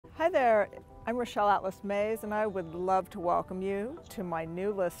Hi there, I'm Rochelle Atlas Mays and I would love to welcome you to my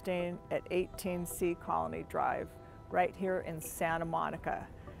new listing at 18 Sea Colony Drive, right here in Santa Monica.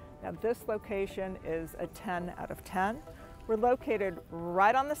 Now this location is a 10 out of 10. We're located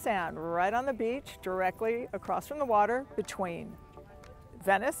right on the sand, right on the beach, directly across from the water between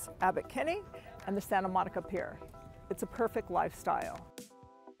Venice, Abbot Kinney, and the Santa Monica Pier. It's a perfect lifestyle.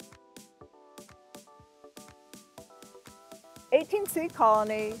 18 Sea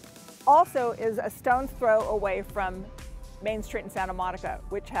Colony also is a stone's throw away from Main Street in Santa Monica,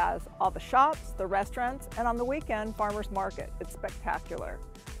 which has all the shops, the restaurants, and on the weekend, farmers market. It's spectacular.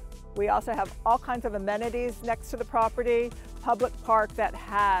 We also have all kinds of amenities next to the property, public park that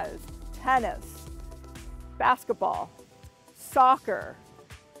has tennis, basketball, soccer,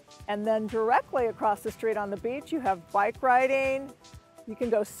 and then directly across the street on the beach, you have bike riding. You can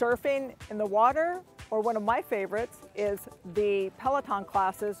go surfing in the water, or one of my favorites is the Peloton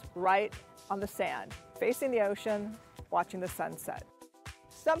classes right on the sand, facing the ocean, watching the sunset.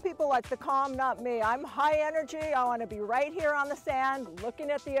 Some people like the calm, not me. I'm high energy. I want to be right here on the sand, looking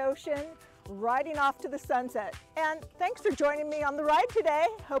at the ocean, riding off to the sunset. And thanks for joining me on the ride today.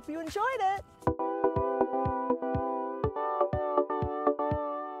 Hope you enjoyed it.